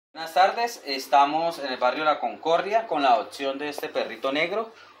Buenas tardes, estamos en el barrio La Concordia con la adopción de este perrito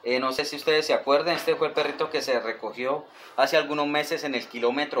negro. No sé si ustedes se acuerdan, este fue el perrito que se recogió hace algunos meses en el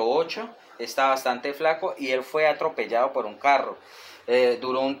kilómetro 8. Está bastante flaco y él fue atropellado por un carro.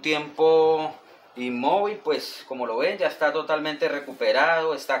 Duró un tiempo inmóvil, pues como lo ven ya está totalmente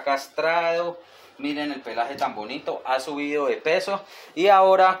recuperado, está castrado. Miren el pelaje tan bonito, ha subido de peso y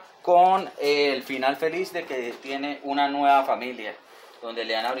ahora con el final feliz de que tiene una nueva familia, donde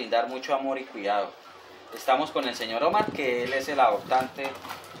le van a brindar mucho amor y cuidado. Estamos con el señor Omar, que él es el adoptante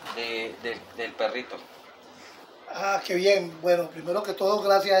del perrito. Qué bien. Bueno, primero que todo,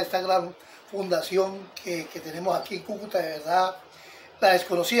 gracias a esta gran fundación que tenemos aquí en Cúcuta, de verdad, la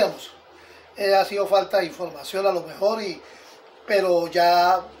desconocíamos. Ha sido falta de información a lo mejor, pero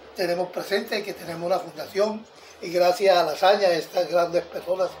ya tenemos presente que tenemos una fundación y gracias a la hazaña de estas grandes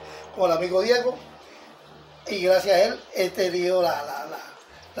personas como el amigo Diego, y gracias a él he tenido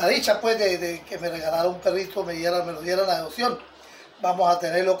la dicha pues de que me regalara un perrito, me lo dieran la adopción. Vamos a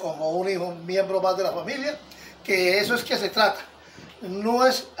tenerlo como un hijo, un miembro más de la familia, que eso es que se trata. No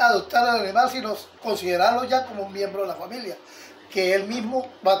es adoptar al animal, sino considerarlo ya como un miembro de la familia, que él mismo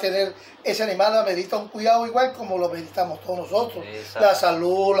va a tener, ese animal amerita un cuidado igual como lo meritamos todos nosotros. Exacto. La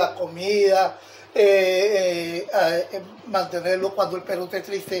salud, la comida, mantenerlo cuando el perro esté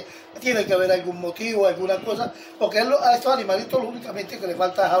triste, tiene que haber algún motivo, alguna cosa, porque a estos animalitos lo únicamente que les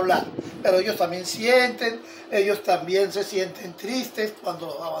falta es hablar, pero ellos también sienten, ellos también se sienten tristes cuando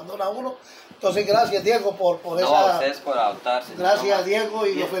los abandona uno. Entonces gracias Diego por a ustedes por adoptarse. Gracias Diego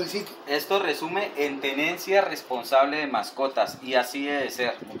y lo felicito. Esto resume en tenencia responsable de mascotas y así debe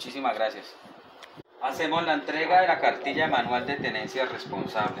ser. Muchísimas gracias. Hacemos la entrega de la cartilla manual de tenencia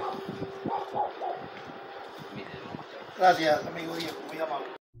responsable. Gracias, amigo Diego, muy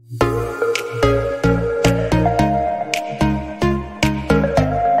amable.